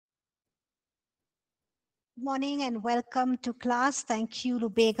Good morning and welcome to class. Thank you,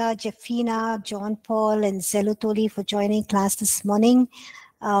 Lubega, Jeffina, John Paul, and Zelutoli for joining class this morning.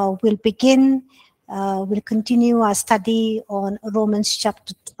 We'll continue our study on Romans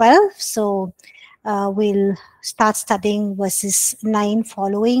chapter 12. So we'll start studying verses 9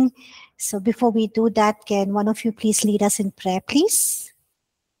 following. So before we do that, can one of you please lead us in prayer, please?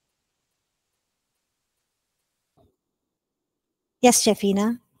 Yes,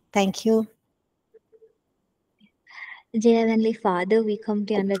 Jeffina. Thank you. Dear Heavenly Father, we come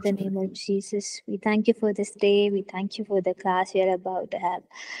to you under the name of Jesus. We thank you for this day. We thank you for the class we are about to have,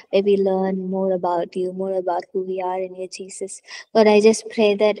 where we learn more about you, more about who we are in you, Jesus. Lord, I just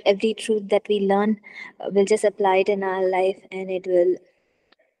pray that every truth that we learn will just apply it in our life, and it will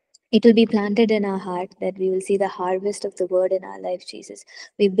be planted in our heart, that we will see the harvest of the word in our life, Jesus.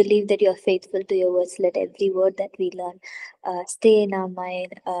 We believe that you are faithful to your words. Let every word that we learn stay in our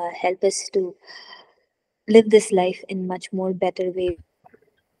mind. Help us to live this life in much more better way.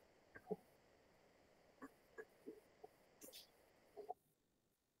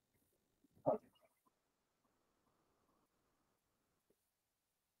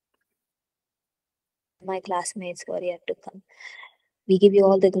 My classmates who are yet to come. We give you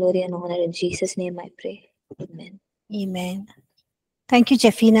all the glory and honor. In Jesus' name I pray. Amen. Amen. Thank you,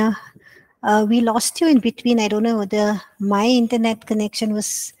 Jeffina. We lost you in between. I don't know whether my internet connection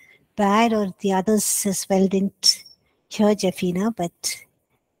was bad or the others as well didn't hear Jeffina, but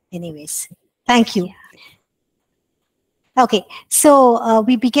anyways, thank you. Yeah. Okay, so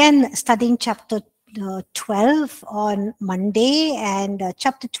we began studying chapter 12 on Monday, and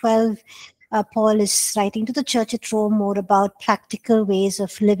chapter 12, Paul is writing to the church at Rome more about practical ways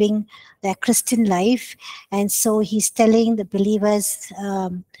of living their Christian life. And so he's telling the believers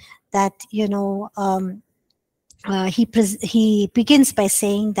that, he begins by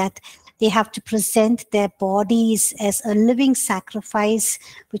saying that they have to present their bodies as a living sacrifice,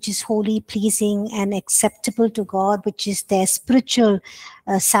 which is wholly pleasing and acceptable to God, which is their spiritual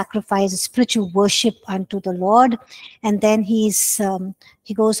sacrifice, spiritual worship unto the Lord. And then he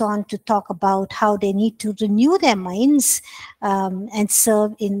goes on to talk about how they need to renew their minds and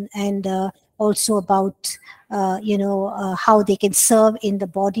serve in, and also about how they can serve in the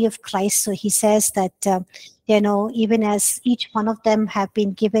body of Christ. So he says that even as each one of them have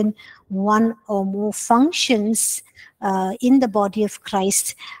been given one or more functions in the body of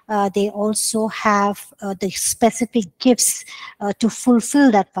Christ, they also have the specific gifts to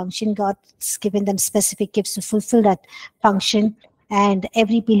fulfill that function. God's given them specific gifts to fulfill that function, and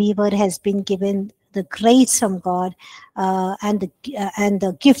every believer has been given the grace from God and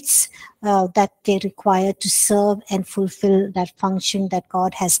the gifts that they require to serve and fulfill that function that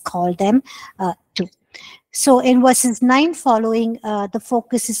God has called them to. So in verses 9 following, the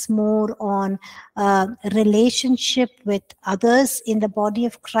focus is more on relationship with others in the body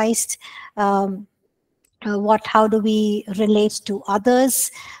of Christ. How do we relate to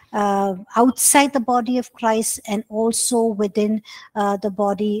others outside the body of Christ and also within the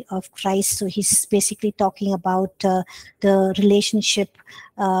body of Christ? So he's basically talking about the relationship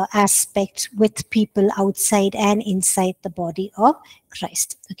aspect with people outside and inside the body of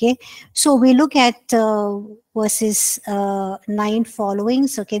Christ. Okay, so we look at verses 9 following.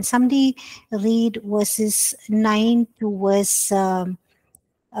 So can somebody read verses 9 to verse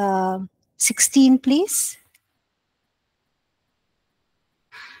 16, please?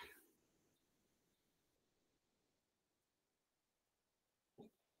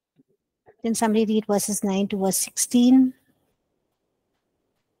 Can somebody read verses 9 to verse 16?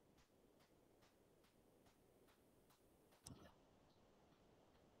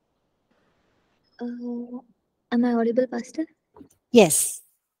 Am I audible, Pastor? Yes.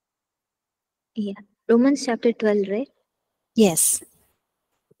 Yeah. Romans chapter 12, right? Yes.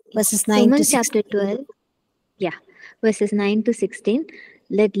 Verses 9 Romans to 16. chapter 12. Yeah. Verses 9 to 16.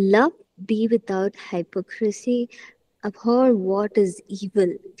 Let love be without hypocrisy. Abhor what is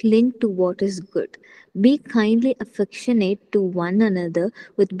evil. Cling to what is good. Be kindly affectionate to one another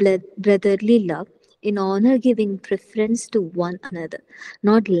with brotherly love, in honor giving preference to one another,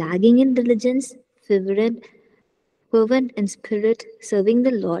 not lagging in diligence, fervent in spirit, serving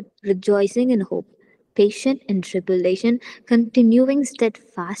the Lord, rejoicing in hope, patient in tribulation, continuing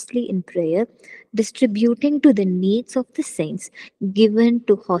steadfastly in prayer, distributing to the needs of the saints, given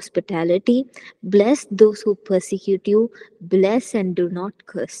to hospitality. Bless those who persecute you, bless and do not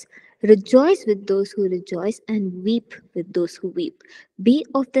curse. Rejoice with those who rejoice, and weep with those who weep. Be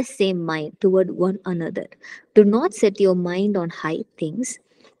of the same mind toward one another. Do not set your mind on high things,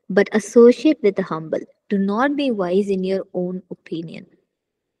 but associate with the humble. Do not be wise in your own opinion.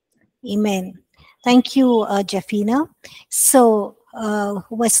 Amen. Thank you, Jeffina. So,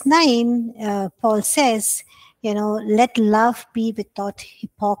 verse 9, Paul says, let love be without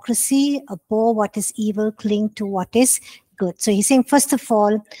hypocrisy, abhor what is evil, cling to what is good. So he's saying, first of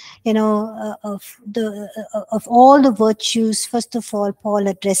all, of all the virtues, first of all, Paul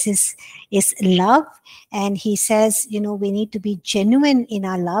addresses is love, and he says, we need to be genuine in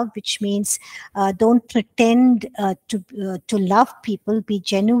our love, which means don't pretend to love people. Be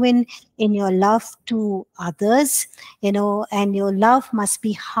genuine in your love to others, and your love must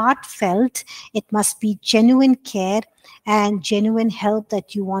be heartfelt. It must be genuine care and genuine help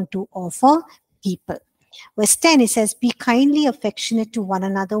that you want to offer people. Verse 10, it says, be kindly affectionate to one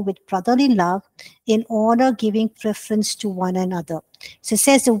another with brotherly love, in order giving preference to one another. So it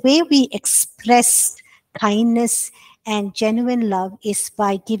says the way we express kindness and genuine love is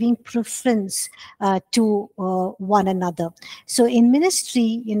by giving preference to one another. So in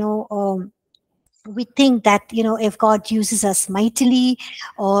ministry, we think that if God uses us mightily,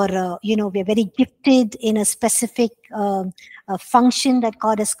 or we're very gifted in a specific function that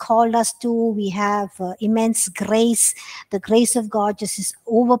God has called us to, we have immense grace. The grace of God just is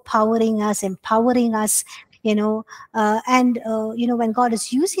overpowering us, empowering us, when God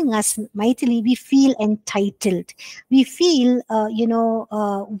is using us mightily, we feel entitled. We feel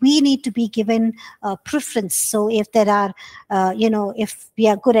we need to be given preference. So if there are if we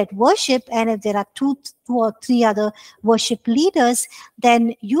are good at worship, and if there are two or three other worship leaders,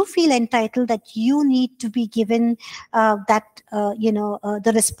 then you feel entitled that you need to be given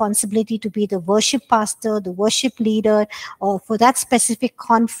the responsibility to be the worship pastor, the worship leader, or for that specific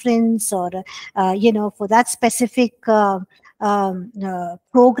conference, or for that specific program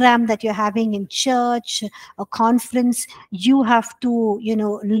that you're having in church, a conference. You have to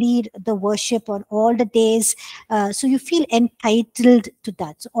lead the worship on all the days, so you feel entitled to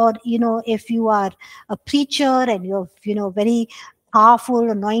that. Or if you are a preacher and you're very powerful,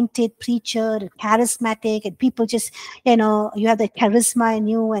 anointed preacher, charismatic, and people just you have the charisma in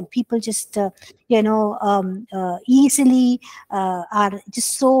you, and people just easily are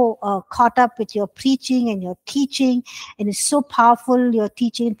just so caught up with your preaching and your teaching, and it's so powerful. Your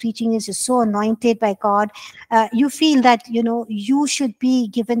teaching and preaching is just so anointed by God. You feel that you should be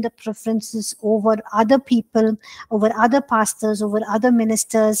given the preferences over other people, over other pastors, over other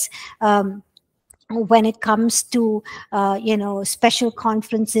ministers, when it comes to special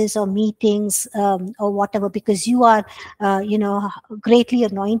conferences or meetings, or whatever, because you are greatly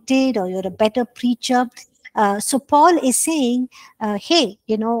anointed, or you're a better preacher. So Paul is saying, hey,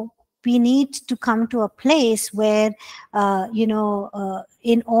 we need to come to a place where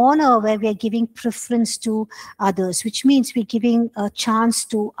in honor, where we are giving preference to others, which means we're giving a chance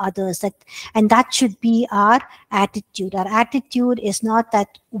to others, and that should be our attitude. Our attitude is not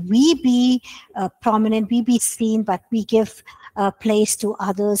that we be prominent, we be seen, but we give place to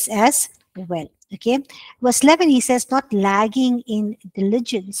others as well. Okay, verse 11, he says, not lagging in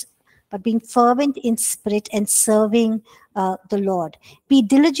diligence, but being fervent in spirit and serving the Lord. Be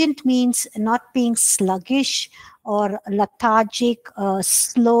diligent means not being sluggish or lethargic,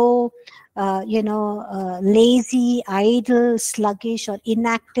 slow, lazy, idle, sluggish, or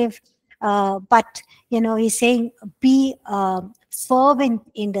inactive. But he's saying be fervent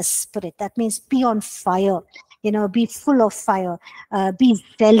in the spirit. That means be on fire. Be full of fire, be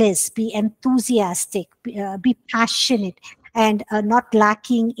zealous, be enthusiastic, be passionate, and not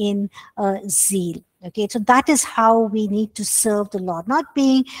lacking in zeal. Okay, so that is how we need to serve the Lord, not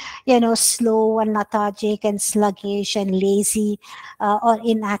being, slow and lethargic and sluggish and lazy or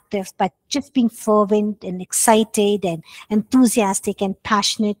inactive, but just being fervent and excited and enthusiastic and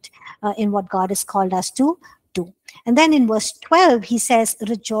passionate in what God has called us to do. And then in verse 12, he says,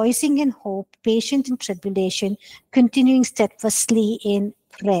 rejoicing in hope, patient in tribulation, continuing steadfastly in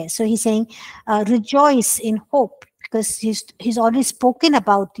prayer. So he's saying, rejoice in hope, because he's already spoken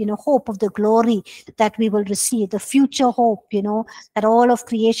about, hope of the glory that we will receive, the future hope, that all of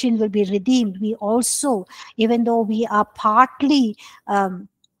creation will be redeemed. We also, even though we are partly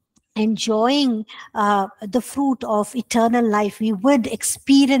enjoying the fruit of eternal life, we would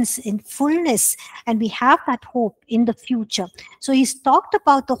experience in fullness, and we have that hope in the future. So he's talked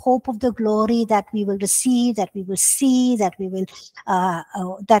about the hope of the glory that we will receive, that we will see, that we will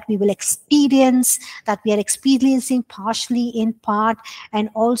experience, that we are experiencing partially in part, and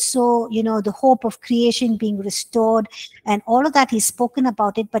also the hope of creation being restored, and all of that. He's spoken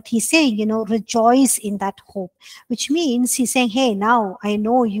about it, but he's saying rejoice in that hope, which means he's saying, hey, now I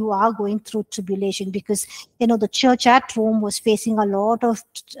know you are going through tribulation, because the church at Rome was facing a lot of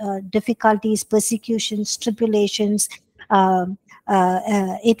difficulties, persecutions, tribulations,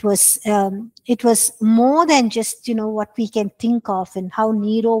 it was more than just, what we can think of, and how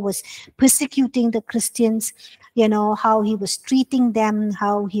Nero was persecuting the Christians, how he was treating them,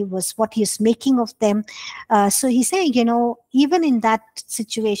 what he is making of them. So he's saying, even in that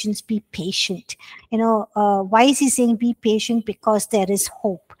situations, be patient. Why is he saying be patient? Because there is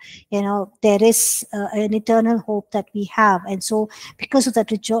hope. There is an eternal hope that we have. And so because of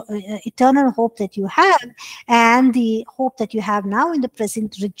that eternal hope that you have, and the hope that you have now in the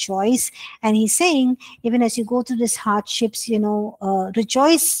present, rejoice. And he's saying, even as you go through these hardships,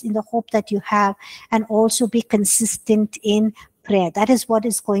 rejoice in the hope that you have, and also be consistent in prayer. That is what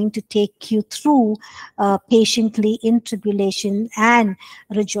is going to take you through patiently in tribulation, and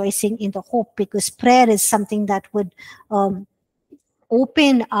rejoicing in the hope, because prayer is something that would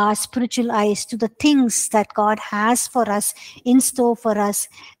open our spiritual eyes to the things that God has for us, in store for us,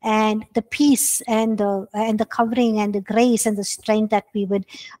 and the peace and the covering and the grace and the strength that we would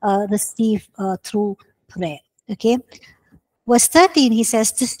receive through prayer. Okay. Verse 13, he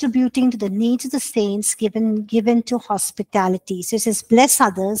says, distributing to the needs of the saints, given to hospitality. So he says, bless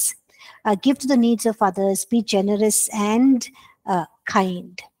others, give to the needs of others, be generous and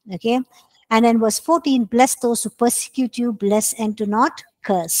kind. Okay. And then verse 14, bless those who persecute you, bless and do not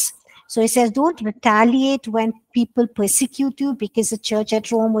curse. So he says, don't retaliate when people persecute you, because the church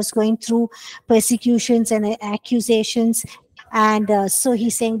at Rome was going through persecutions and accusations. And so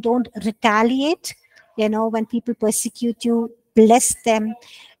he's saying, don't retaliate. When people persecute you, bless them.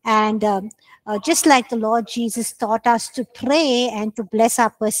 And just like the Lord Jesus taught us to pray and to bless our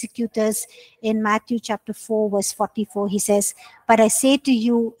persecutors in Matthew chapter 4, verse 44, he says, but I say to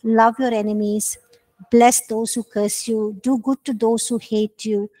you, love your enemies, bless those who curse you, do good to those who hate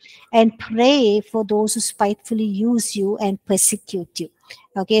you, and pray for those who spitefully use you and persecute you.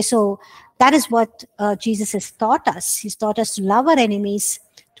 Okay, so that is what Jesus has taught us. He's taught us to love our enemies,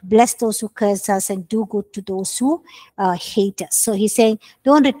 to bless those who curse us, and do good to those who hate us. So he's saying,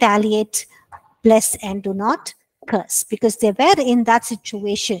 don't retaliate, bless and do not curse, because they were in that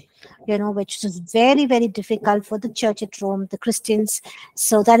situation, which was very, very difficult for the church at Rome, the Christians.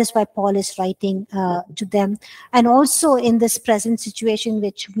 So that is why Paul is writing to them. And also in this present situation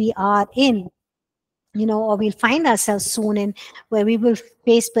which we are in, or we'll find ourselves soon in, where we will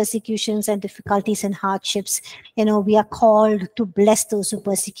face persecutions and difficulties and hardships. We are called to bless those who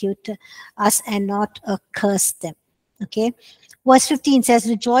persecute us and not curse them. Okay. Verse 15 says,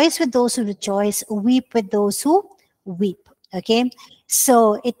 rejoice with those who rejoice, weep with those who weep. Okay.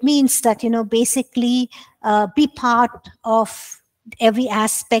 So it means that, basically be part of every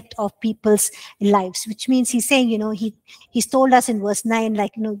aspect of people's lives, which means he's saying, he's told us in verse 9,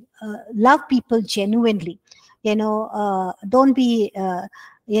 like, love people genuinely, don't be,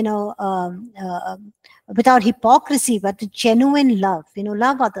 without hypocrisy, but with genuine love,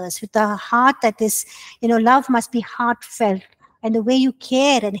 love others with a heart that is, love must be heartfelt. And the way you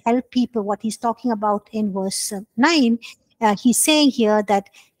care and help people, what he's talking about in verse 9, he's saying here that,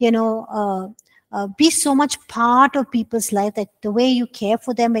 be so much part of people's life that the way you care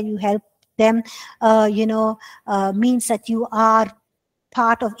for them and you help them, means that you are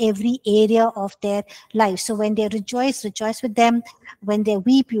part of every area of their life. So when they rejoice, rejoice with them. When they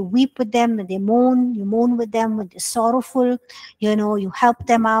weep, you weep with them. When they mourn, you mourn with them. When they're sorrowful, you help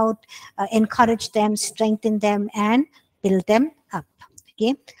them out, encourage them, strengthen them, and build them up.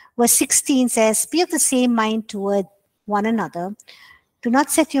 Okay. Verse 16 says, be of the same mind toward one another. Do not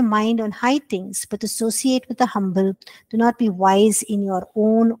set your mind on high things, but associate with the humble. Do not be wise in your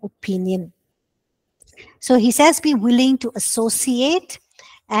own opinion. So he says, be willing to associate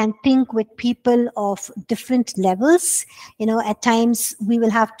and think with people of different levels. At times we will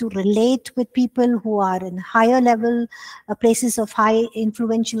have to relate with people who are in higher level, places of high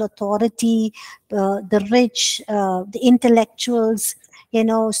influential authority, the rich, the intellectuals.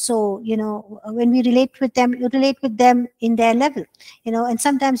 So, when we relate with them, you relate with them in their level, and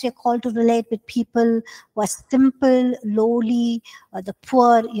sometimes you're called to relate with people who are simple, lowly, the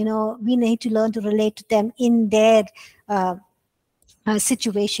poor. We need to learn to relate to them in their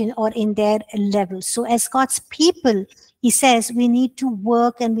situation or in their level. So as God's people, he says we need to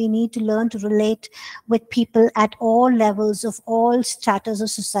work and we need to learn to relate with people at all levels, of all stratas of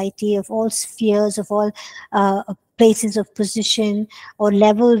society, of all spheres, of all places of position or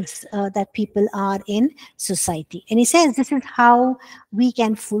levels that people are in society. And he says this is how we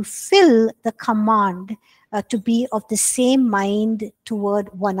can fulfill the command to be of the same mind toward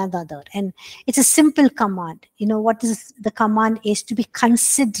one another. And it's a simple command. What is the command is to be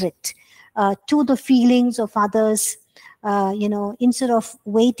considerate to the feelings of others, instead of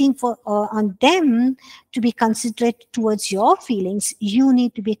waiting for on them to be considerate towards your feelings, you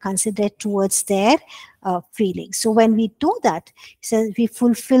need to be considerate towards their feelings. So when we do that, so we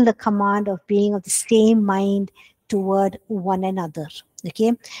fulfill the command of being of the same mind toward one another.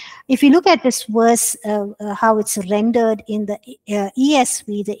 Okay, if you look at this verse, how it's rendered in the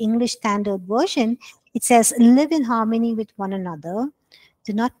ESV, the English Standard Version, it says, "Live in harmony with one another.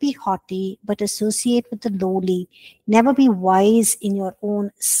 Do not be haughty, but associate with the lowly. Never be wise in your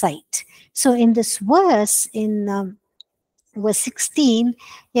own sight." So in this verse, in verse 16,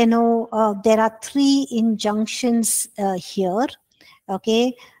 there are three injunctions here.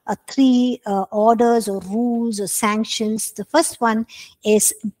 Okay, three orders or rules or sanctions. The first one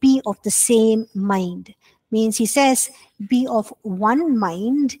is be of the same mind. Means he says, be of one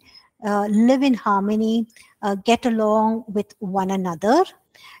mind, live in harmony, get along with one another.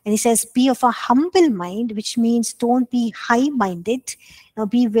 And he says, be of a humble mind, which means don't be high minded,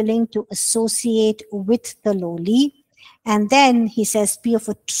 be willing to associate with the lowly. And then he says, be of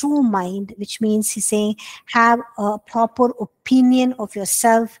a true mind, which means he's saying, have a proper opinion of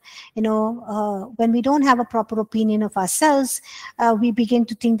yourself. When we don't have a proper opinion of ourselves, we begin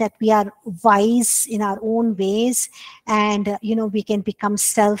to think that we are wise in our own ways, and, we can become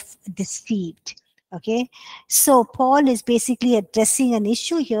self-deceived. Okay, so Paul is basically addressing an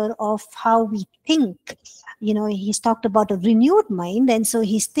issue here of how we think. He's talked about a renewed mind, and so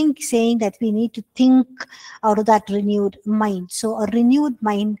he's saying that we need to think out of that renewed mind. So a renewed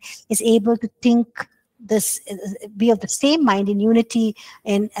mind is able to think this, be of the same mind in unity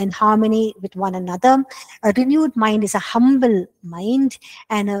and harmony with one another. A renewed mind is a humble mind,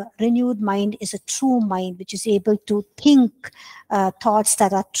 and a renewed mind is a true mind, which is able to think thoughts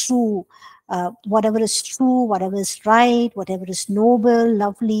that are true. Whatever is true, whatever is right, whatever is noble,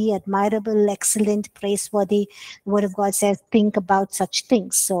 lovely, admirable, excellent, praiseworthy, the Word of God says, think about such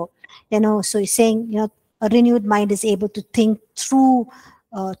things. So, so he's saying, a renewed mind is able to think through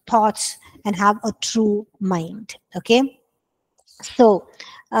thoughts and have a true mind. Okay. So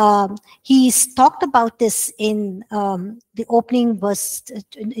he's talked about this in the opening verse,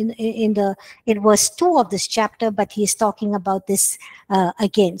 in verse 2 of this chapter, but he's talking about this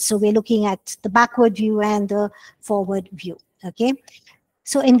again. So we're looking at the backward view and the forward view. Okay.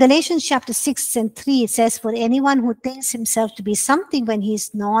 So in Galatians chapter 6 and 3, it says, for anyone who thinks himself to be something when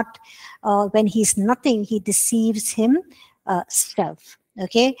he's not, when he's nothing, he deceives himself.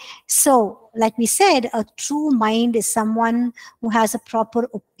 Okay, so like we said, a true mind is someone who has a proper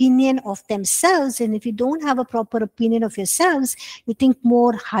opinion of themselves. And if you don't have a proper opinion of yourselves, you think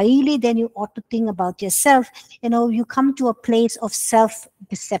more highly than you ought to think about yourself. You come to a place of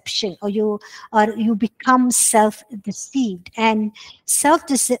self-deception, or you become self-deceived. And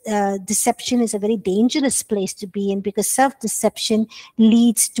self-deception is a very dangerous place to be in, because self-deception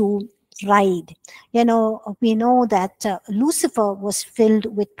leads to pride. We know that Lucifer was filled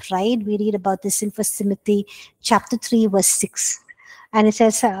with pride. We read about this in 1 Timothy chapter 3, verse 6. And it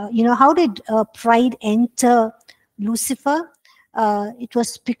says, how did pride enter Lucifer? It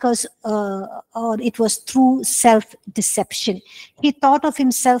was because, or it was through self-deception. He thought of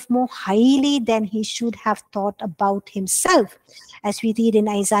himself more highly than he should have thought about himself, as we read in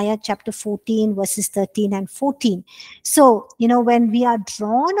Isaiah chapter 14, verses 13 and 14. So, when we are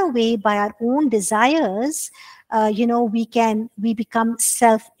drawn away by our own desires, we become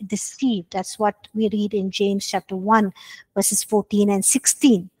self-deceived. That's what we read in James chapter 1, verses 14 and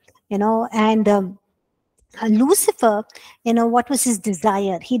 16. And Lucifer, what was his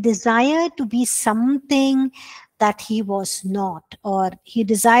desire? He desired to be something that he was not, or he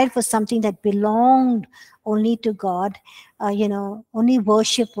desired for something that belonged only to God. Only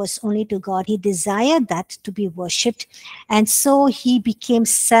worship was only to God. He desired that to be worshipped. And so he became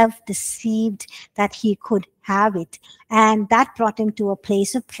self-deceived that he could have it. And that brought him to a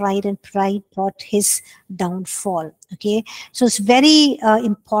place of pride, and pride brought his downfall. Okay. So it's very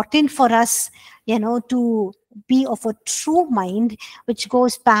important for us, to be of a true mind, which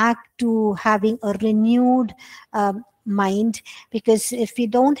goes back to having a renewed mind. Because if we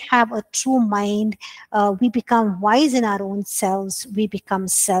don't have a true mind, we become wise in our own selves. We become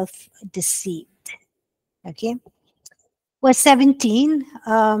self-deceived. Okay. Verse 17.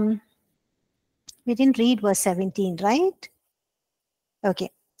 We didn't read verse 17, right? Okay.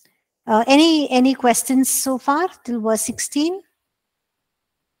 Any questions so far till verse 16?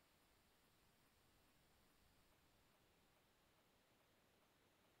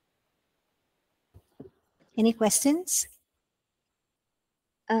 Any questions?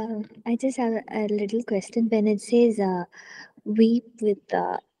 I just have a little question. When it says weep with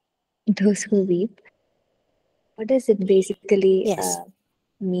those who weep, What does it basically Yes.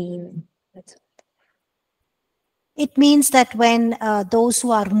 mean? That's It means that when those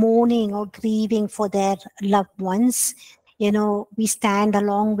who are mourning or grieving for their loved ones, we stand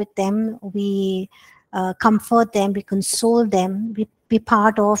along with them, we comfort them, we console them, we be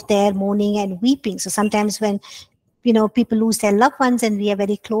part of their mourning and weeping. So sometimes when people lose their loved ones and we are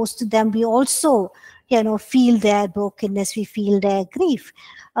very close to them, we also feel their brokenness, we feel their grief.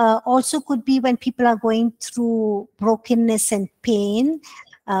 Also could be when people are going through brokenness and pain,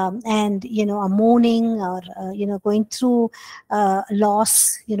 and are mourning, or going through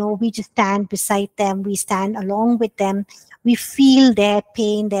loss. We just stand beside them, we stand along with them, we feel their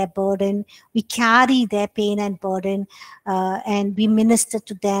pain, their burden, we carry their pain and burden, and we minister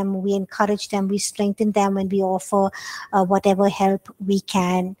to them, we encourage them, we strengthen them, and we offer whatever help we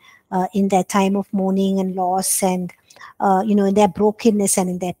can in their time of mourning and loss, and in their brokenness and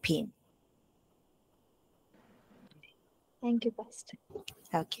in their pain. Thank you, Pastor.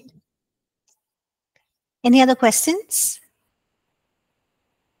 Okay. Any other questions?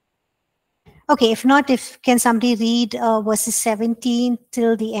 Okay, if not, can somebody read verses 17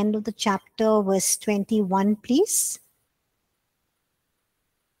 till the end of the chapter, verse 21, please?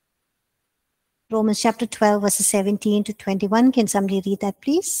 Romans chapter 12, verses 17 to 21. Can somebody read that,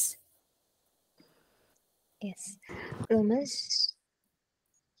 please? Yes. Romans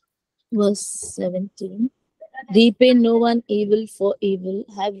verse 17. Repay no one evil for evil,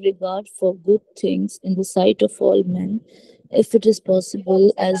 have regard for good things in the sight of all men. If it is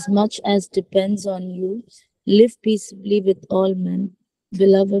possible, as much as depends on you, live peaceably with all men.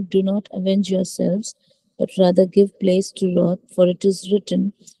 Beloved, do not avenge yourselves, but rather give place to wrath, for it is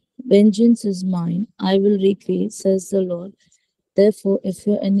written, vengeance is mine, I will repay, says the Lord. Therefore, if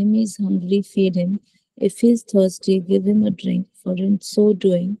your enemy is hungry, feed him. If he is thirsty, give him a drink, for in so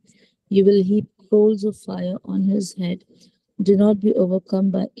doing, you will heap coals of fire on his head. Do not be overcome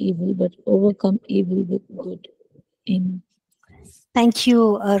by evil, but overcome evil with good. Amen. Thank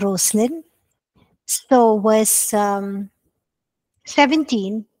you, Roslyn. So, verse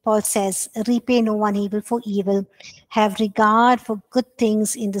 17, Paul says, repay no one evil for evil, have regard for good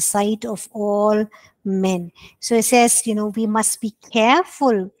things in the sight of all men. So it says, we must be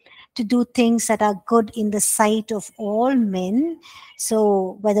careful to do things that are good in the sight of all men.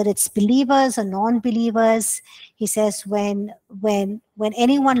 So whether it's believers or non-believers, he says when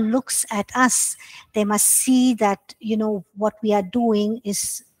anyone looks at us, they must see that what we are doing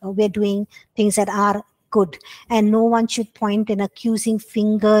is we're doing things that are good, and no one should point an accusing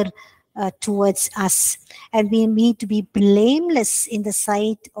finger towards us. And we need to be blameless in the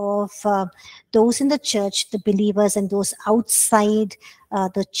sight of those in the church, the believers, and those outside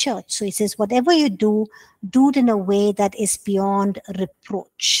the church. So he says, whatever you do it in a way that is beyond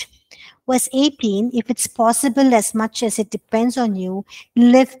reproach. Verse 18, if it's possible, as much as it depends on you,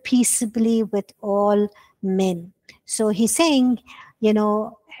 live peaceably with all men. So he's saying,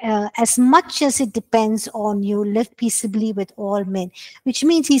 as much as it depends on you, live peaceably with all men, which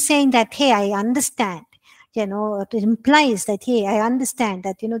means he's saying that, hey, I understand. It implies that, hey, I understand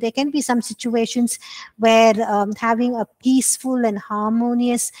that, there can be some situations where having a peaceful and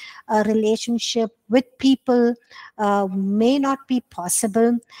harmonious relationship with people may not be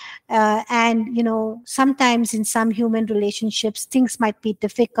possible. And, sometimes in some human relationships, things might be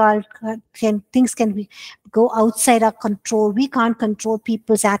difficult, things can go outside our control. We can't control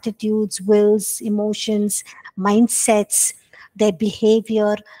people's attitudes, wills, emotions, mindsets, their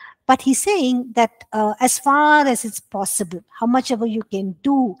behavior. But he's saying that as far as it's possible, how much ever you can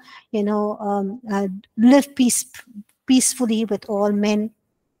do, live peacefully with all men.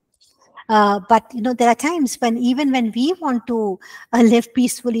 But there are times when even when we want to live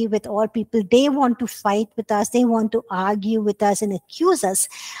peacefully with all people, they want to fight with us, they want to argue with us and accuse us.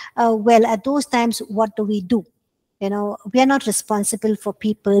 Well, at those times, what do? We are not responsible for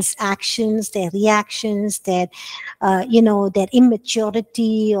people's actions, their reactions, their their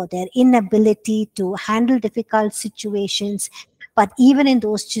immaturity or their inability to handle difficult situations. But even in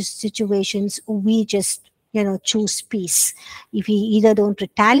those situations, we just choose peace. If we either don't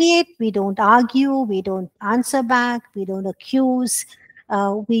retaliate, we don't argue, we don't answer back, we don't accuse,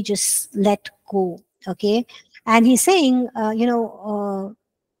 we just let go. Okay. And he's saying,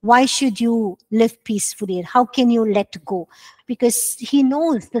 why should you live peacefully? How can you let go? Because he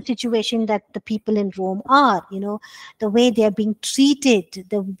knows the situation that the people in Rome are, the way they're being treated,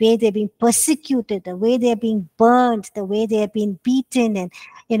 the way they're being persecuted, the way they're being burned, the way they're being beaten and,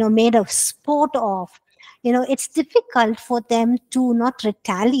 made a sport of. it's difficult for them to not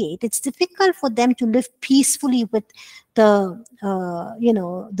retaliate. It's difficult for them to live peacefully with the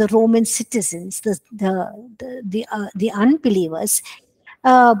Roman citizens, the unbelievers.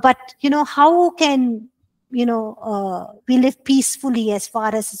 But how can we live peacefully as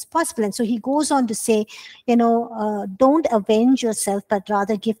far as it's possible? And so he goes on to say, don't avenge yourself, but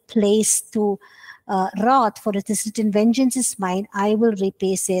rather give place to wrath, for it is written, vengeance is mine, I will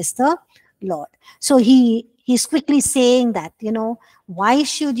repay, says the Lord. So he's quickly saying that, why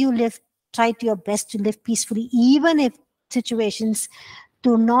should you try to your best to live peacefully, even if situations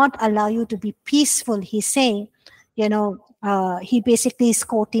do not allow you to be peaceful? He's saying, he basically is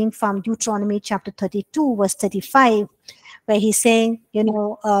quoting from Deuteronomy chapter 32, verse 35, where he's saying,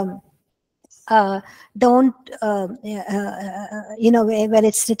 don't where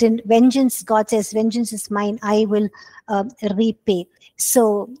it's written, vengeance, God says, vengeance is mine, I will repay.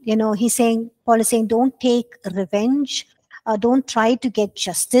 So he's saying, Paul is saying, don't take revenge, don't try to get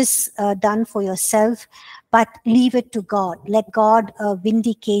justice done for yourself, but leave it to God. Let God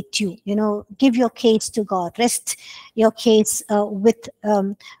vindicate you. Give your case to God, rest your case with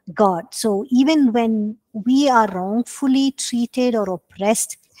God. So even when we are wrongfully treated or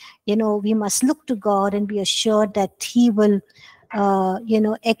oppressed, we must look to God and be assured that he will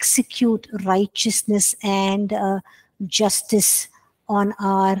execute righteousness and justice on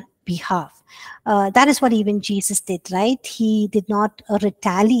our behalf. That is what even Jesus did, right? He did not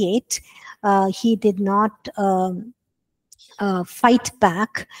retaliate. He did not fight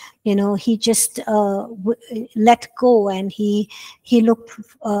back. He just let go, and he looked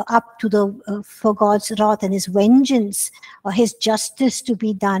up to for God's wrath and his vengeance or his justice to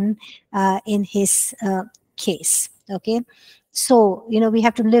be done in his case. Okay, so we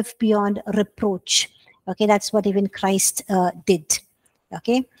have to live beyond reproach. Okay, that's what even Christ did.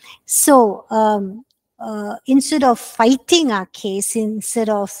 Okay, so instead of fighting our case, instead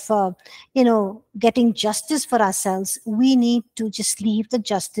of getting justice for ourselves, we need to just leave the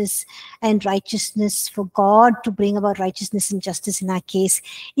justice and righteousness for God to bring about righteousness and justice in our case.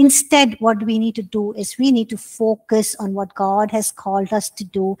 Instead, what we need to do is we need to focus on what God has called us to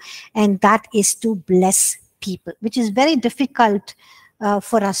do, and that is to bless people, which is very difficult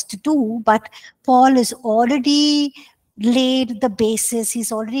for us to do. But Paul is already laid the basis,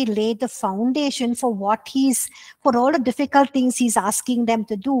 he's already laid the foundation for for all the difficult things he's asking them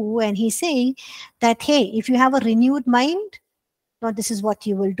to do. And he's saying that, hey, if you have a renewed mind, now this is what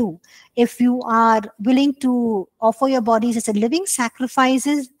you will do. If you are willing to offer your bodies as a living sacrifice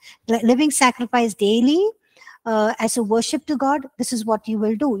daily, as a worship to God, this is what you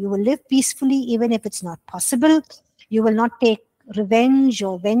will do. You will live peacefully even if it's not possible. You will not take revenge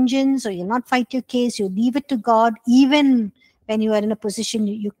or vengeance, or you'll not fight your case. You leave it to God. Even when you are in a position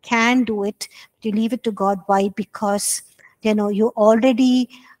you can do it, you leave it to God. Why? Because you already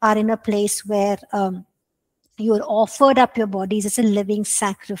are in a place where you're offered up your bodies as a living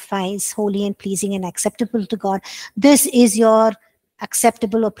sacrifice, holy and pleasing and acceptable to God. This is your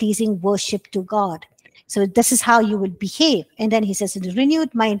acceptable or pleasing worship to God. So this is how you will behave. And then he says, in a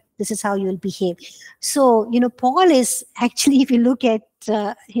renewed mind, this is how you will behave. So, Paul is actually, if you look at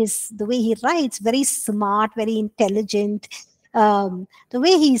the way he writes, very smart, very intelligent. The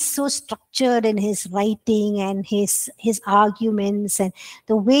way he's so structured in his writing and his arguments, and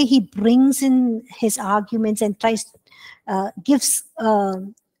the way he brings in his arguments and gives a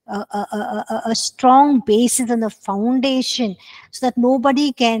strong basis and a foundation, so that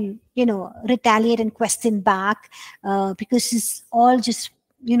nobody can retaliate and question back, because it's all just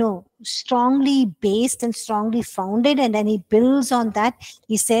strongly based and strongly founded, and then he builds on that.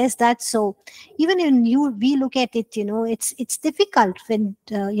 He says that. So even when we look at it, it's difficult when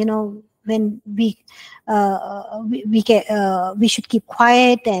when we should keep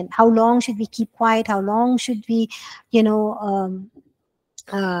quiet, and how long should we keep quiet, how long should we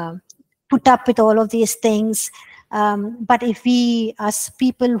put up with all of these things. But if we, as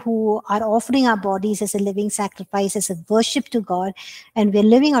people who are offering our bodies as a living sacrifice, as a worship to God, and we're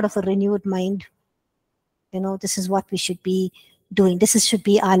living out of a renewed mind, this is what we should be doing. This should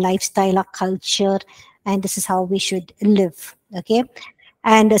be our lifestyle, our culture, and this is how we should live. Okay.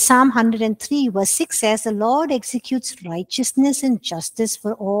 And Psalm 103 verse 6 says, the Lord executes righteousness and justice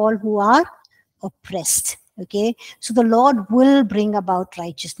for all who are oppressed. Okay, so the Lord will bring about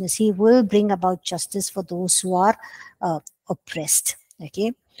righteousness. He will bring about justice for those who are oppressed.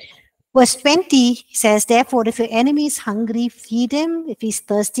 Okay, verse 20 says, therefore, if your enemy is hungry, feed him. If he's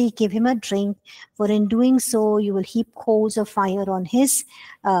thirsty, give him a drink. For in doing so, you will heap coals of fire on his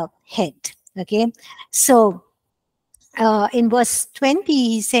head. Okay, so in verse 20,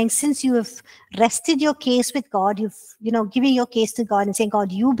 he's saying, since you have rested your case with God, you've, giving your case to God and saying,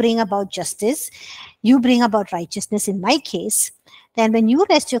 God, you bring about justice, you bring about righteousness in my case. Then when you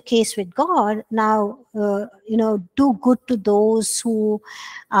rest your case with God, now, do good to those who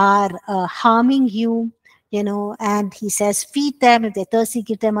are harming you, and he says, feed them. If they're thirsty,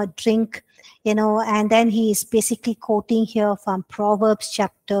 give them a drink, and then he is basically quoting here from Proverbs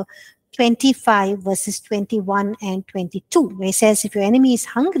chapter 25 verses 21 and 22, where he says, if your enemy is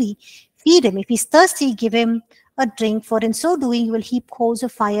hungry, feed him. If he's thirsty, give him a drink, for in so doing you will heap coals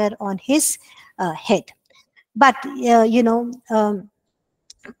of fire on his head. But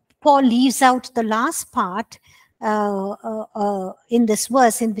Paul leaves out the last part in this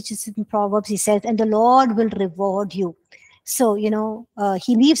verse, in which is in Proverbs. He says, and the Lord will reward you. So,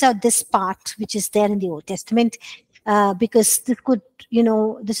 he leaves out this part, which is there in the Old Testament, because this could,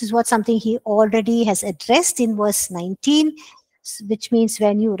 this is what something he already has addressed in verse 19, which means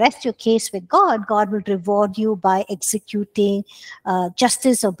when you rest your case with God, God will reward you by executing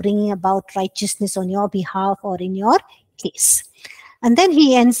justice or bringing about righteousness on your behalf or in your case. And then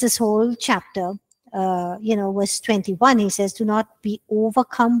he ends this whole chapter, verse 21. He says, do not be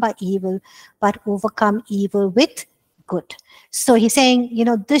overcome by evil, but overcome evil with good. So he's saying,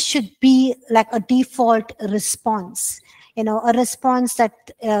 this should be like a default response, a response that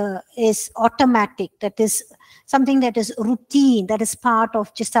is automatic, that is something that is routine, that is part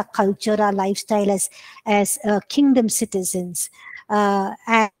of just our culture, our lifestyle as kingdom citizens.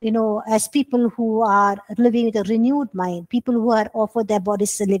 And as people who are living with a renewed mind, people who are offered their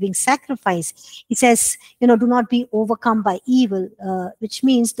bodies as a living sacrifice, he says, do not be overcome by evil, which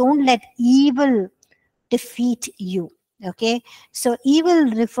means don't let evil defeat you. Okay, so evil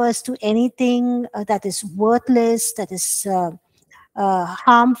refers to anything that is worthless, that is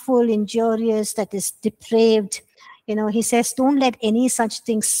harmful, injurious, that is depraved. He says, don't let any such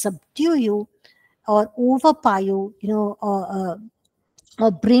things subdue you or overpower you,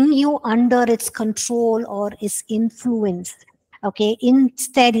 or bring you under its control or its influence. Okay,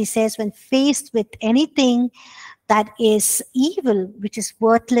 instead, he says, when faced with anything that is evil, which is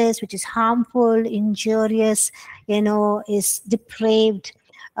worthless, which is harmful, injurious, is depraved,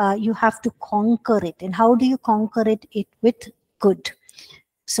 you have to conquer it. And how do you conquer it? It with good.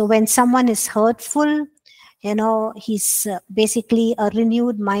 So when someone is hurtful, he's basically a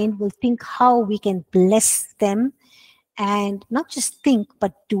renewed mind will think how we can bless them, and not just think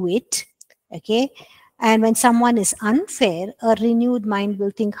but do it. Okay, and when someone is unfair, a renewed mind will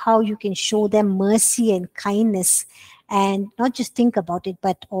think how you can show them mercy and kindness, and not just think about it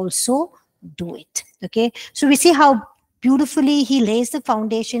but also do it. Okay, so we see how beautifully he lays the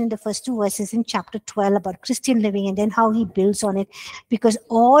foundation in the first two verses in chapter 12 about Christian living, and then how he builds on it, because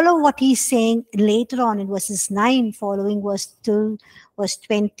all of what he's saying later on in verses 9 following verse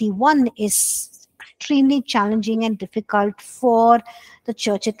 21 is extremely challenging and difficult for the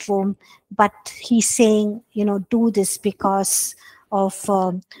church at Rome. But he's saying, do this because of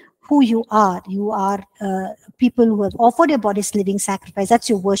who you are. You are people who have offered your bodies living sacrifice. That's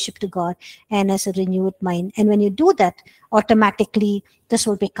your worship to God, and as a renewed mind. And when you do that, automatically this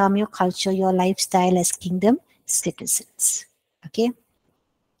will become your culture, your lifestyle as kingdom citizens. Okay.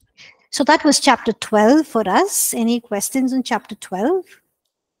 So that was chapter 12 for us. Any questions on chapter 12?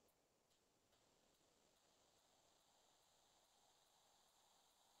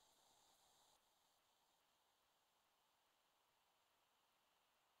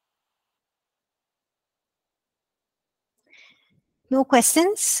 No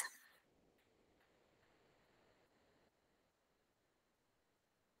questions?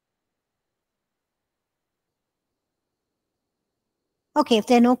 Okay, if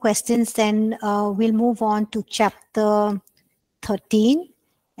there are no questions, then we'll move on to chapter 13.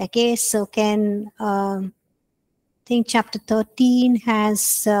 Okay, so I think chapter 13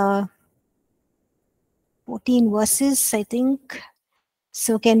 has 14 verses, I think.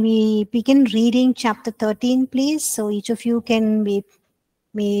 So can we begin reading chapter 13, please? So each of you can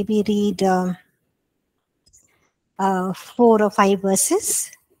maybe read 4 or 5 verses.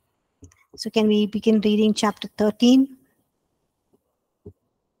 So can we begin reading chapter 13?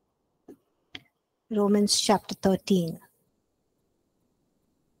 Romans chapter 13.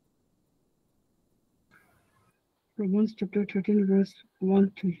 Romans chapter 13, verse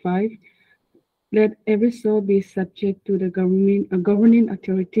 1 to 5. Let every soul be subject to the governing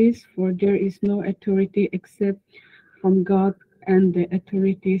authorities, for there is no authority except from God, and the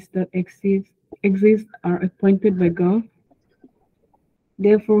authorities that exist are appointed by God.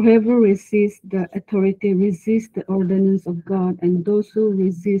 Therefore, whoever resists the authority resists the ordinance of God, and those who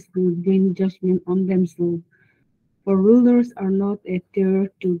resist will bring judgment on themselves. For rulers are not a terror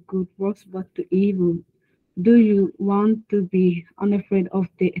to good works but to evil. Do you want to be unafraid of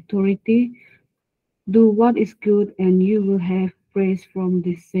the authority? Do what is good, and you will have praise from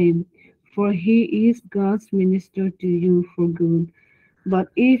the same, for he is God's minister to you for good. But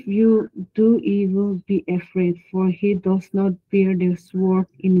if you do evil, be afraid, for he does not bear the sword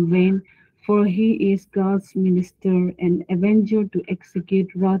in vain, for he is God's minister and avenger to execute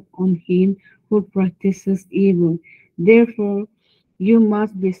wrath on him who practices evil. Therefore, you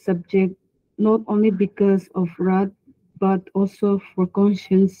must be subject not only because of wrath, but also for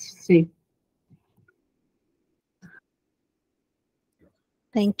conscience sake.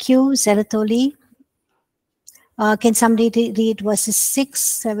 Thank you, Zeratoli. Can somebody read verses 6,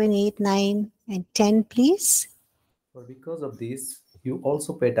 7, 8, 9, and 10, please? For because of this, you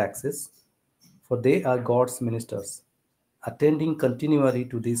also pay taxes, for they are God's ministers, attending continually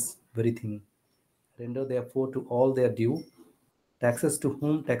to this very thing. Render therefore to all their due, taxes to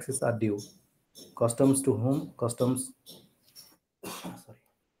whom taxes are due, customs to whom customs,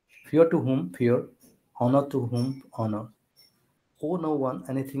 fear to whom fear, honor to whom honor. Owe no one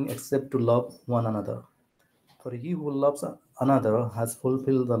anything except to love one another. For he who loves another has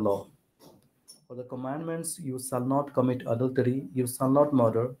fulfilled the law. For the commandments, you shall not commit adultery, you shall not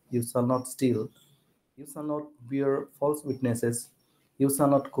murder, you shall not steal, you shall not bear false witnesses, you shall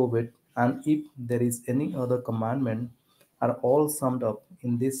not covet, and if there is any other commandment, are all summed up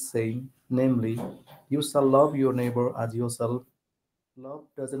in this saying, namely, you shall love your neighbor as yourself. Love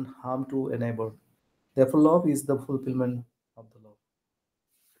doesn't harm to a neighbor. Therefore, love is the fulfillment of the law.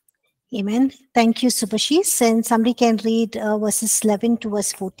 Amen. Thank you, Subhashis. And somebody can read verses 11 to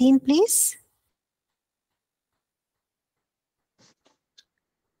verse 14, please.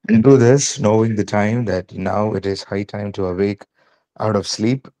 And do this, knowing the time that now it is high time to awake out of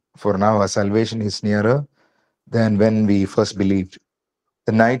sleep, for now our salvation is nearer than when we first believed.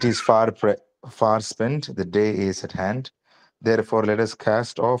 The night is far spent, the day is at hand. Therefore, let us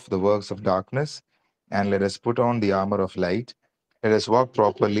cast off the works of darkness and let us put on the armor of light. Let us walk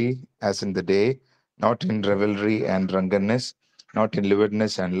properly as in the day, not in revelry and drunkenness, not in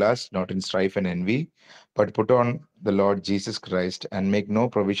lewdness and lust, not in strife and envy, but put on the Lord Jesus Christ and make no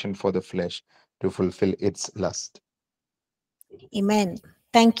provision for the flesh to fulfill its lust. Amen.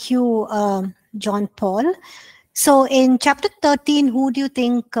 Thank you, John Paul. So in chapter 13, who do you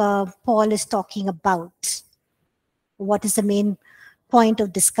think Paul is talking about? What is the main point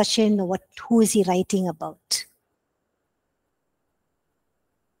of discussion, or who is he writing about?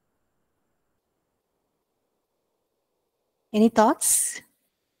 Any thoughts?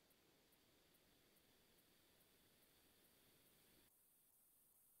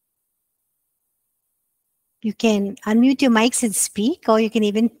 You can unmute your mics and speak, or you can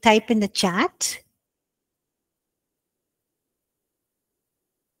even type in the chat.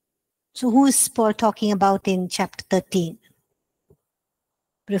 So who is Paul talking about in chapter 13?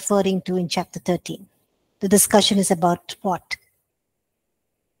 Referring to in chapter 13. The discussion is about what?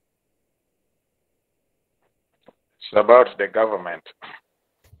 It's about the government.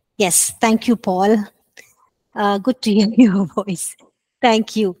 Yes, thank you, Paul. Good to hear your voice.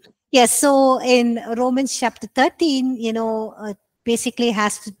 Thank you. Yes, so in Romans chapter 13, basically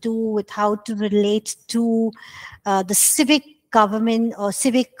has to do with how to relate to the civic government or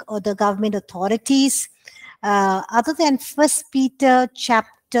the government authorities. Other than First Peter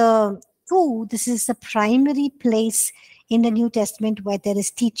chapter 2, this is the primary place in the New Testament where there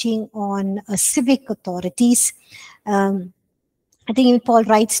is teaching on civic authorities. I think even Paul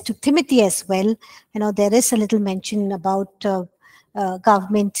writes to Timothy as well. There is a little mention about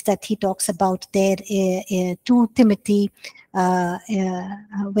government that he talks about there to Timothy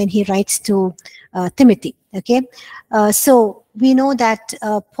when he writes to Timothy. Okay, so we know that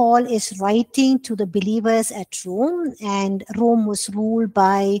Paul is writing to the believers at Rome, and Rome was ruled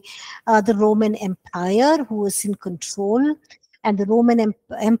by the Roman Empire, who was in control, and the Roman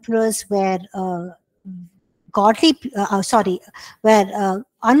emperors were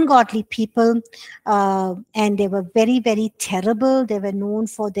ungodly people, and they were very, very terrible. They were known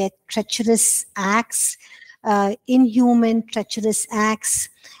for their treacherous acts, inhuman, treacherous acts.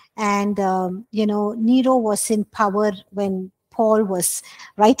 And, Nero was in power when Paul was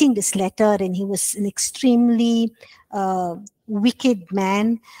writing this letter, and he was an extremely wicked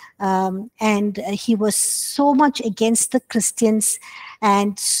man. And he was so much against the Christians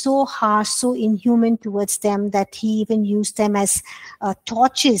and so harsh, so inhuman towards them that he even used them as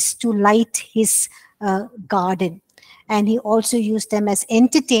torches to light his garden. And he also used them as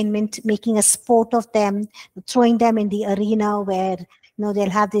entertainment, making a sport of them, throwing them in the arena where they'll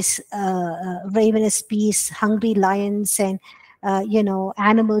have this ravenous beasts, hungry lions, and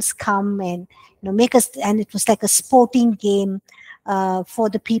animals come and make us, and it was like a sporting game for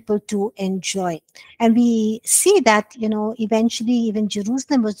the people to enjoy. And we see that eventually even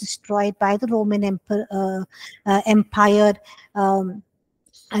Jerusalem was destroyed by the Roman Empire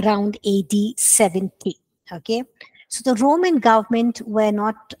around AD 70. Okay, so the Roman government were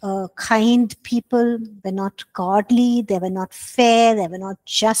not kind people, were not godly, they were not fair, they were not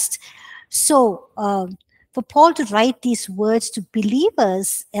just. So for Paul to write these words to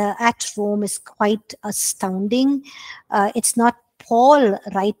believers at Rome is quite astounding. It's not Paul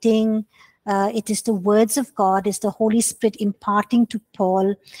writing, it is the words of God, it's the Holy Spirit imparting to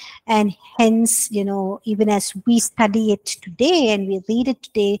Paul. And hence, even as we study it today and we read it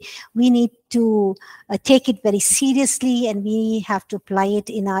today, we need to take it very seriously, and we have to apply it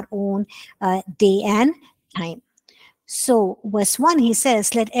in our own day and time. So verse 1, he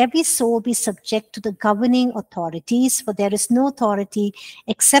says, let every soul be subject to the governing authorities, for there is no authority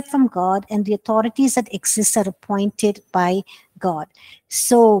except from God, and the authorities that exist are appointed by God.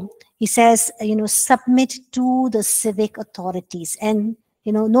 So he says, submit to the civic authorities, and,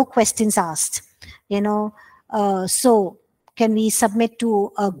 no questions asked, so can we submit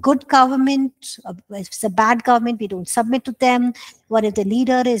to a good government? If it's a bad government, we don't submit to them. What if the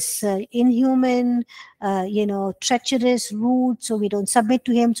leader is inhuman, treacherous, rude, so we don't submit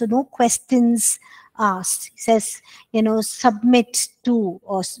to him? So no questions asked. He says, submit to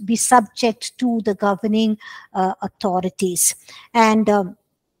or be subject to the governing authorities. And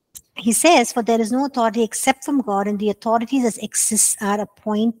he says, for there is no authority except from God, and the authorities that exist are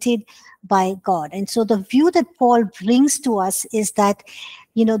appointed by God. And so the view that Paul brings to us is that,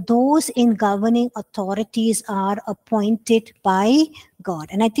 those in governing authorities are appointed by God.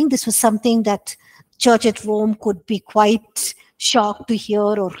 And I think this was something that church at Rome could be quite shocked to hear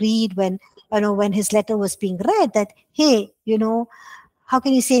or read when his letter was being read, that, hey, how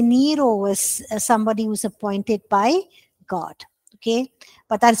can you say Nero was somebody who's appointed by God? Okay,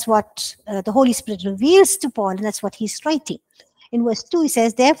 but that's what the Holy Spirit reveals to Paul, and that's what he's writing. In verse 2, he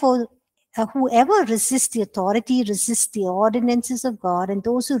says, therefore, whoever resists the authority resists the ordinances of God, and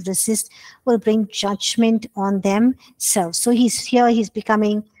those who resist will bring judgment on themselves. So he's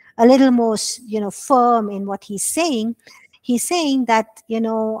becoming a little more, firm in what he's saying. He's saying that,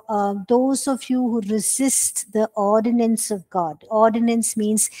 those of you who resist the ordinance of God, ordinance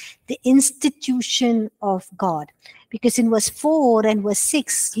means the institution of God. Because in verse 4 and verse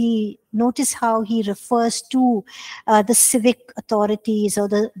 6, notice how he refers to the civic authorities or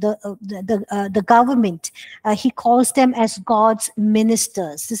the government. He calls them as God's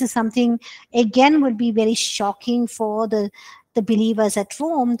ministers. This is something, again, would be very shocking for the believers at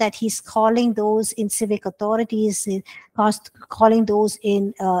Rome, that he's calling those in civic authorities, calling those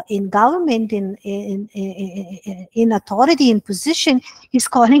in government, in authority, in position. He's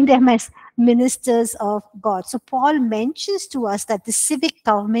calling them as ministers of God. So Paul mentions to us that the civic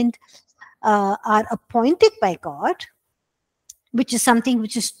government are appointed by God, which is something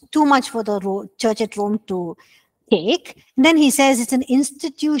which is too much for the church at Rome to take. And then he says it's an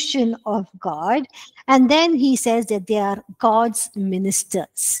institution of God. And then he says that they are God's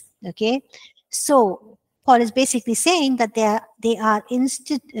ministers. Okay. So Paul is basically saying that they are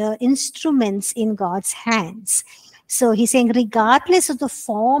instruments in God's hands. So he's saying, regardless of the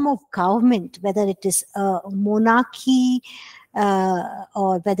form of government, whether it is a monarchy,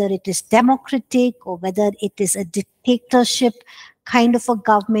 or whether it is democratic, or whether it is a dictatorship kind of a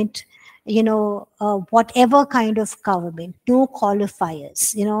government, whatever kind of government, no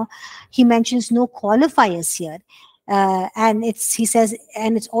qualifiers. He mentions no qualifiers here. And he says,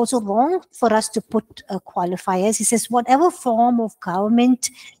 and it's also wrong for us to put qualifiers. He says, whatever form of government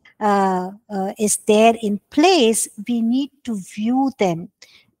is there in place, we need to view them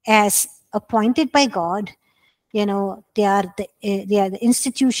as appointed by God. They are the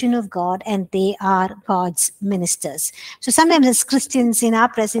institution of God, and they are God's ministers. So sometimes as Christians in our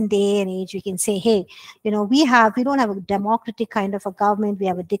present day and age, we can say, hey, we don't have a democratic kind of a government. We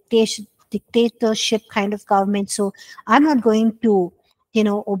have a dictatorship kind of government. So I'm not going to,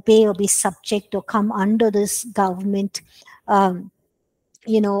 obey or be subject or come under this government.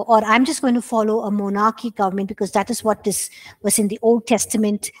 Or I'm just going to follow a monarchy government because that is what was in the Old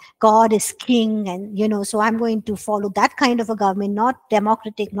Testament. God is king, and, so I'm going to follow that kind of a government, not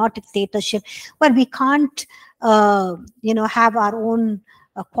democratic, not dictatorship. Well, we can't, have our own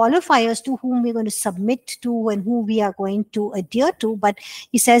qualifiers to whom we're going to submit to and who we are going to adhere to. But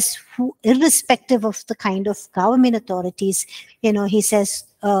he says, irrespective of the kind of government authorities, he says,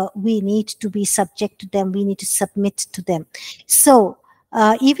 we need to be subject to them. We need to submit to them. So,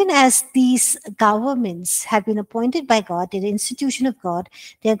 Even as these governments have been appointed by God, they're the institution of God,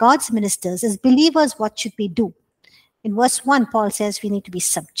 they're God's ministers. As believers, what should we do? In verse 1, Paul says we need to be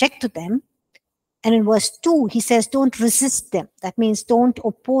subject to them. And in verse 2, he says, don't resist them. That means don't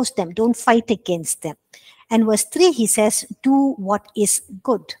oppose them, don't fight against them. And verse 3, he says, do what is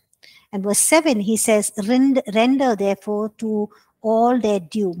good. And verse 7, he says, render therefore to all their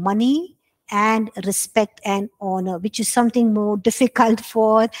due, money and respect and honor, which is something more difficult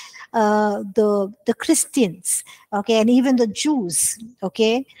for the Christians, okay, and even the Jews,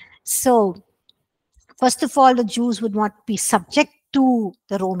 okay. So first of all, the Jews would not be subject to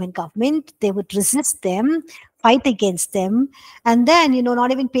the Roman government. They would resist them, fight against them, and then,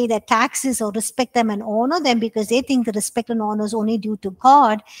 not even pay their taxes or respect them and honor them, because they think the respect and honor is only due to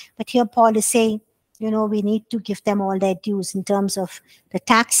God. But here Paul is saying, we need to give them all their dues in terms of the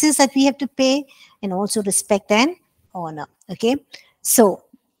taxes that we have to pay and also respect and honor. Okay. So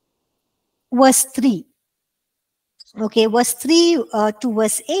verse 3. Okay, verse 3 to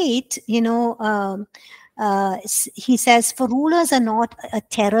verse 8, he says, for rulers are not a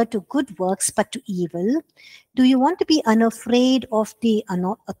terror to good works, but to evil. Do you want to be unafraid of the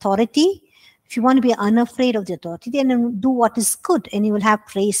authority? If you want to be unafraid of the authority, then do what is good, and you will have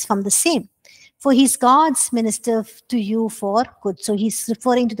praise from the same. For he's God's minister to you for good. So he's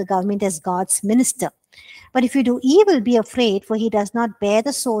referring to the government as God's minister. But if you do evil, be afraid, for he does not bear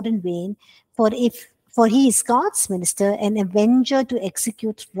the sword in vain. For he is God's minister, an avenger to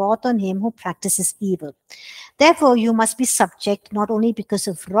execute wrath on him who practices evil. Therefore, you must be subject, not only because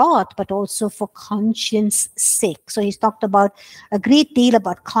of wrath, but also for conscience sake. So he's talked about a great deal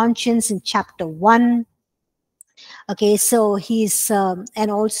about conscience in chapter 1. Okay, so he's, and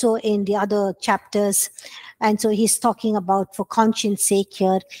also in the other chapters. And so he's talking about for conscience sake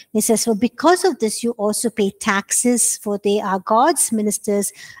here. He says, well, because of this, you also pay taxes, for they are God's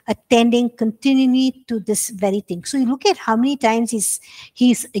ministers, attending continually to this very thing. So you look at how many times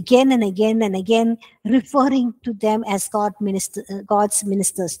he's again and again and again referring to them as God's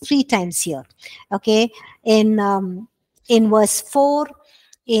ministers, 3 times here. Okay, in verse 4,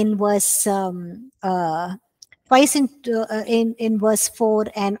 in verse twice in verse 4,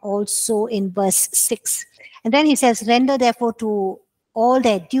 and also in verse 6. And then he says, render therefore to all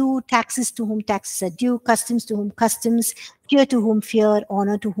their due, taxes to whom taxes are due, customs to whom customs, fear to whom fear,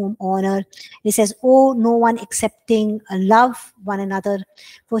 honor to whom honor. He says, owe no one excepting love one another,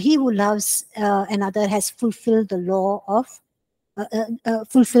 for he who loves another has fulfilled the law of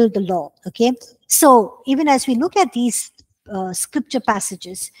fulfilled the law. Okay, so even as we look at these scripture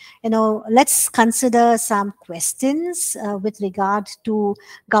passages, let's consider some questions with regard to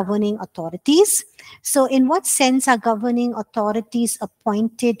governing authorities. So in what sense are governing authorities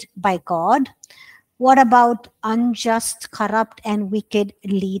appointed by God? What about unjust, corrupt, and wicked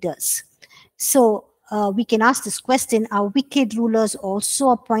leaders? So we can ask this question, are wicked rulers also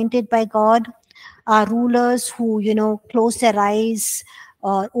appointed by God? Are rulers who, close their eyes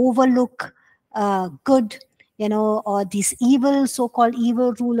or overlook good, or these evil, so-called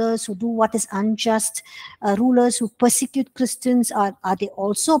evil rulers who do what is unjust, rulers who persecute Christians, are they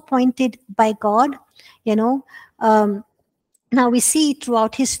also appointed by God? Now we see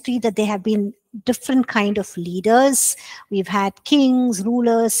throughout history that there have been different kind of leaders. We've had kings,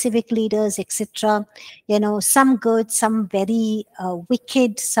 rulers, civic leaders, etc. Some good, some very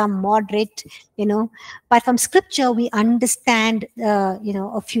wicked, some moderate. But from scripture we understand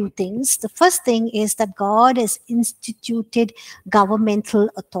a few things. The first thing is that God has instituted governmental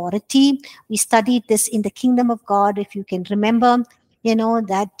authority. We studied this in the kingdom of God, if you can remember.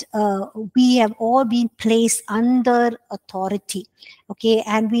 That we have all been placed under authority. Okay,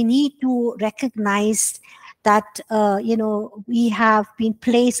 and we need to recognize that we have been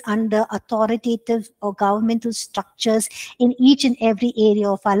placed under authoritative or governmental structures in each and every area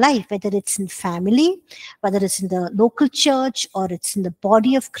of our life, whether it's in family, whether it's in the local church, or it's in the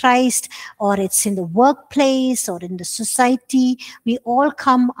body of Christ, or it's in the workplace, or in the society. We all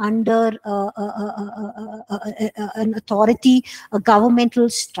come under an authority, a governmental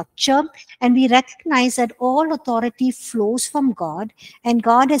structure, and we recognize that all authority flows from God, and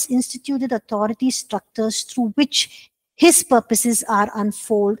God has instituted authority structures through which his purposes are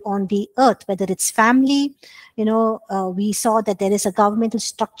unfold on the earth, whether it's family. We saw that there is a governmental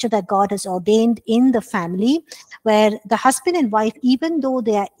structure that God has ordained in the family, where the husband and wife, even though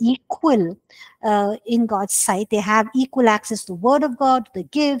they are equal in God's sight, they have equal access to the word of God, the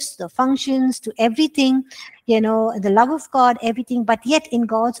gifts, the functions, to everything, the love of God, everything. But yet in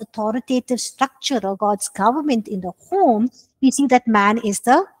God's authoritative structure, or God's government in the home, we see that man is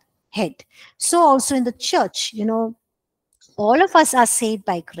the head. So also in the church, All of us are saved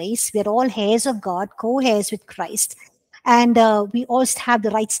by grace. We're all heirs of God, co-heirs with Christ. And we all have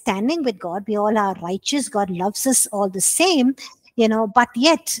the right standing with God. We all are righteous. God loves us all the same, but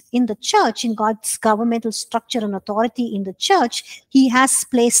yet in the church, in God's governmental structure and authority in the church, he has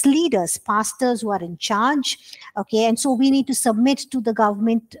placed leaders, pastors who are in charge. Okay. And so we need to submit to the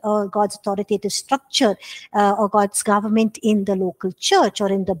government, God's authoritative structure, or God's government in the local church or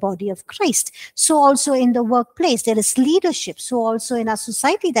in the body of Christ. So also in the workplace, there is leadership. So also in our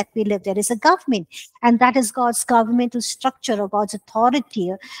society that we live, there is a government. And that is God's governmental structure or God's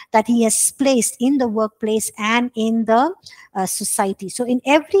authority that he has placed in the workplace and in the society. So in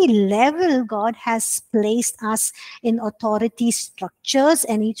every level, God has placed us in authority structures,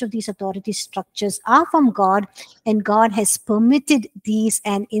 and each of these authority structures are from God, and God has permitted these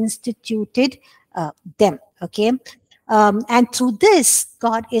and instituted them. Okay. And through this,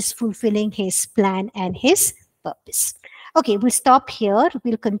 God is fulfilling his plan and his purpose. Okay, we'll stop here.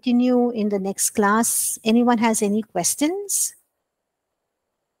 We'll continue in the next class. Anyone has any questions?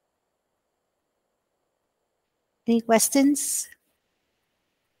 Any questions?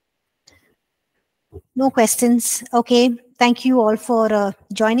 No questions. Okay, thank you all for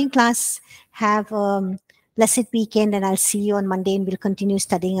joining class. Have a blessed weekend, and I'll see you on Monday, and we'll continue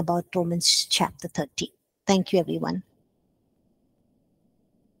studying about Romans chapter 30. Thank you, everyone.